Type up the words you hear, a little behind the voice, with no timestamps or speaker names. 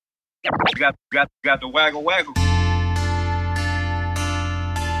Got the waggle waggle. You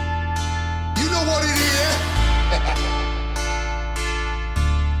know what it is.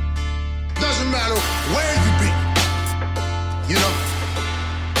 Doesn't matter where you be. You know,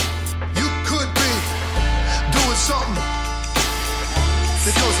 you could be doing something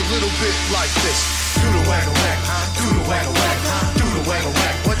that goes a little bit like this. Do the waggle waggle, do the waggle waggle, do the waggle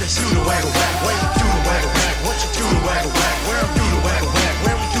waggle. What they do the waggle waggle, where you do the waggle waggle, what you do the waggle waggle, where I'm do the waggle waggle,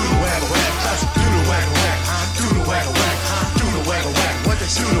 where we do the waggle waggle. Do the waggle waggle, do the waggle waggle, do the waggle waggle. What they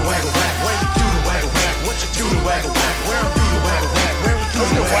do the waggle waggle, where you do the waggle waggle, what you do the waggle waggle, where I'm do the waggle waggle, where we do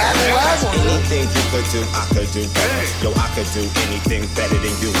the waggle waggle. Anything you could do, I could do better. Yo, I could do anything better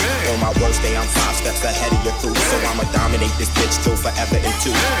than you. On my worst day, I'm 5 steps ahead of your crew. So I'ma dominate this bitch till forever and two.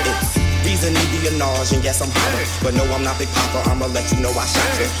 It's reason to be a knowledge, and yes, I'm hollering. But no, I'm not Big Papa, I'ma let you know I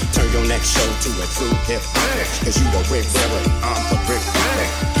shot you. Turn your next show to a true hip-hopper. Cause you the wig wearer, I'm the brick popper.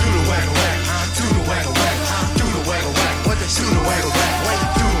 Do the waggle waggle, do the waggle waggle, do the waggle waggle. What they do the waggle waggle, where you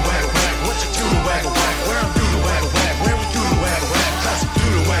do the waggle waggle, what you do the waggle waggle, where I'm do the waggle waggle, where we do the waggle waggle. Do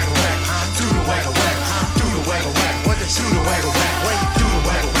the waggle waggle, do the waggle waggle, do the waggle waggle. What they do the waggle waggle, where you do the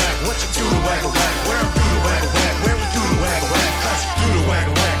waggle waggle, what you do the waggle waggle, where I'm do the waggle waggle, where we do the waggle waggle. Do the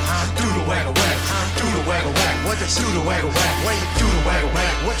waggle waggle, do the waggle waggle, do the waggle waggle. What they do the waggle waggle, where you do the waggle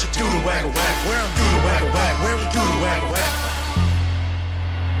waggle, what you do the waggle waggle, where I'm do the waggle waggle, where we do the waggle waggle.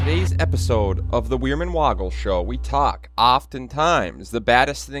 Today's episode of the Wierman Waggle Show, we talk oftentimes the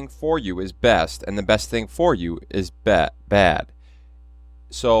baddest thing for you is best, and the best thing for you is bad.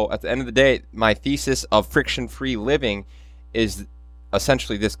 So at the end of the day, my thesis of friction-free living is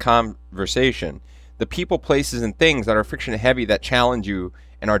essentially this conversation. The people, places, and things that are friction-heavy, that challenge you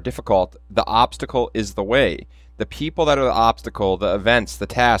and are difficult, the obstacle is the way. The people that are the obstacle, the events, the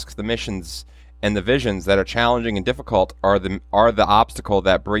tasks, the missions, and the visions that are challenging and difficult are the obstacle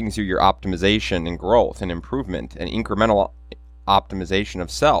that brings you your optimization and growth and improvement and incremental optimization of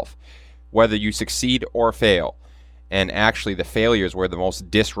self, whether you succeed or fail. And actually, the failures where the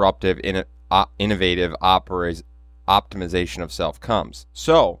most disruptive, innovative optimization of self comes.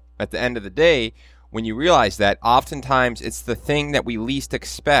 So, at the end of the day, when you realize that, oftentimes it's the thing that we least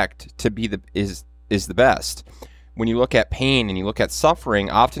expect to be is the best. When you look at pain and you look at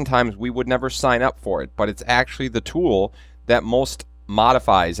suffering, oftentimes we would never sign up for it, but it's actually the tool that most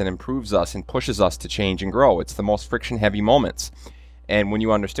modifies and improves us and pushes us to change and grow. It's the most friction-heavy moments. And when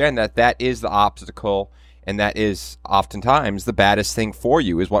you understand that, that is the obstacle, and that is oftentimes the baddest thing for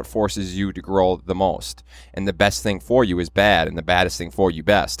you, is what forces you to grow the most. And the best thing for you is bad, and the baddest thing for you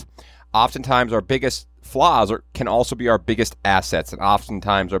best. Oftentimes our biggest flaws can also be our biggest assets, and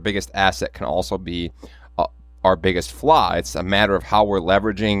oftentimes our biggest asset can also be our biggest flaw. It's a matter of how we're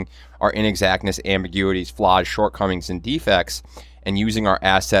leveraging our inexactness, ambiguities, flaws, shortcomings, and defects, and using our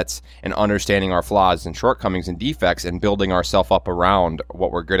assets and understanding our flaws and shortcomings and defects and building ourselves up around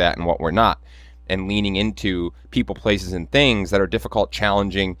what we're good at and what we're not, and leaning into people, places, and things that are difficult,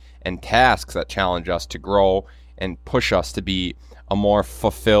 challenging, and tasks that challenge us to grow and push us to be a more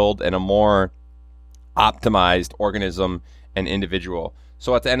fulfilled and a more optimized organism and individual.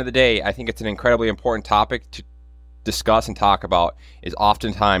 So at the end of the day, I think it's an incredibly important topic to discuss and talk about. Is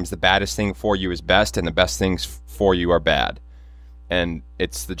oftentimes the baddest thing for you is best, and the best things for you are bad. And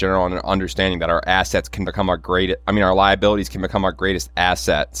it's the general understanding that our assets can become our liabilities can become our greatest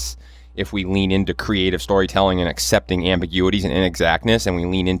assets if we lean into creative storytelling and accepting ambiguities and inexactness, and we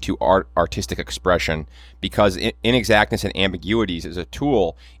lean into artistic expression, because inexactness and ambiguities is a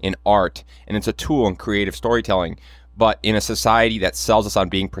tool in art, and it's a tool in creative storytelling. But in a society that sells us on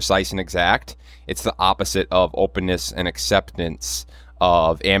being precise and exact, it's the opposite of openness and acceptance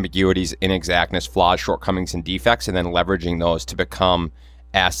of ambiguities, inexactness, flaws, shortcomings, and defects, and then leveraging those to become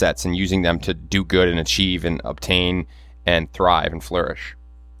assets and using them to do good and achieve and obtain and thrive and flourish.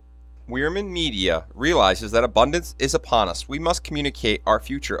 Wierman Media realizes that abundance is upon us. We must communicate our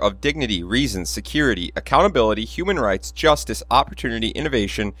future of dignity, reason, security, accountability, human rights, justice, opportunity,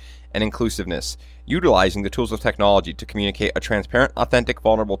 innovation, and inclusiveness, utilizing the tools of technology to communicate a transparent, authentic,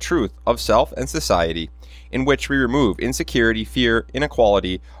 vulnerable truth of self and society, in which we remove insecurity, fear,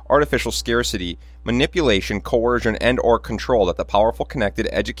 inequality, artificial scarcity, manipulation, coercion, and/or control that the powerful, connected,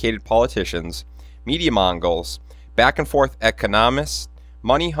 educated politicians, media mongols, back-and-forth economists,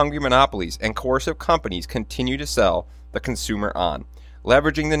 money-hungry monopolies, and coercive companies continue to sell the consumer on,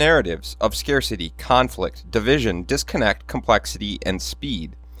 leveraging the narratives of scarcity, conflict, division, disconnect, complexity, and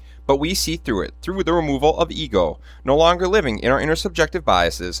speed. But we see through it, through the removal of ego, no longer living in our inner subjective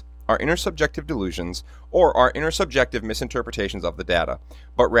biases, our intersubjective delusions or our intersubjective misinterpretations of the data,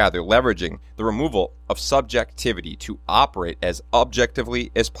 but rather leveraging the removal of subjectivity to operate as objectively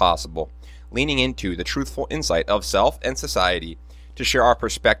as possible, leaning into the truthful insight of self and society to share our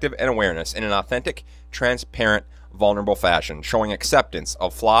perspective and awareness in an authentic, transparent, vulnerable fashion, showing acceptance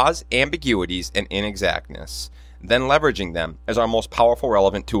of flaws, ambiguities, and inexactness, then leveraging them as our most powerful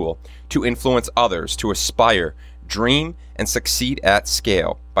relevant tool to influence others to aspire, dream, and succeed at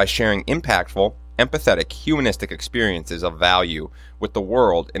scale by sharing impactful, empathetic, humanistic experiences of value with the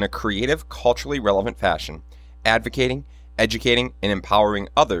world in a creative, culturally relevant fashion, advocating, educating, and empowering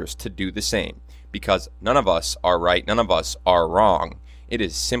others to do the same, because none of us are right, none of us are wrong. It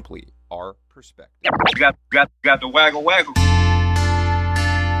is simply our perspective. You got the waggle waggle.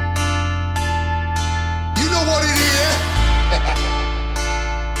 You know what it is?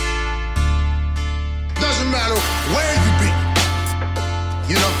 Doesn't matter where you be.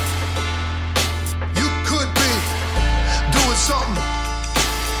 You know, you could be doing something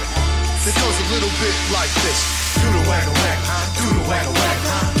that goes a little bit like this. Do the waggle waggle, do the waggle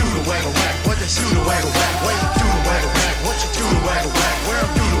waggle, do the waggle waggle. What does do the waggle waggle? Where you do the waggle waggle? What you do the waggle waggle? Where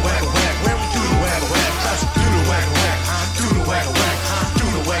do the waggle waggle? Where we do the waggle waggle? Do the waggle waggle, do the waggle waggle, do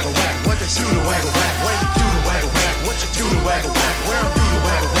the waggle waggle. What does do the waggle waggle? Where you do the waggle waggle? What you do the waggle waggle? Where do the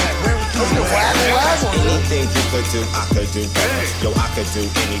waggle waggle? Where we do the waggle waggle? Anything you could do, I could do better. Yo, I could do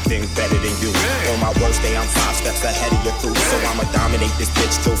anything better than you. On my worst day, I'm 5 steps ahead of your crew. So I'ma dominate this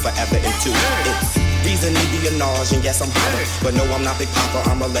bitch till forever and two. It's reason to be a knowledge, and yes, I'm hotter. But no, I'm not Big Papa,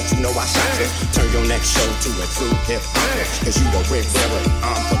 I'ma let you know I shot you. Turn your next show to a true hip-hopper. Cause you the Rick Wearer,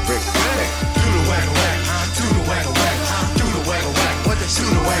 I'm the Rick Wearer. Do the waggle waggle, do the waggle waggle, do the waggle waggle. What does do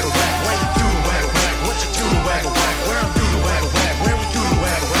the waggle waggle? Where you do the waggle waggle? What you do the waggle waggle? Where do the waggle waggle? Where we do the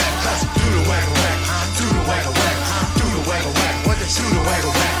waggle waggle? Do the waggle waggle, do the waggle waggle, do the waggle waggle. What does do the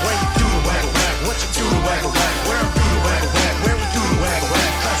waggle waggle? Where you do the waggle waggle? What you do the waggle waggle? Where do the waggle waggle? Where we do the waggle waggle?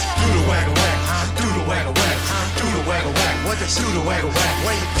 Do the waggle waggle, do the waggle waggle, do the waggle waggle. What does do the waggle waggle?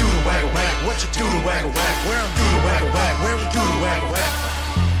 Where you do the waggle waggle? What you do the waggle waggle? Where do the waggle waggle? Where we do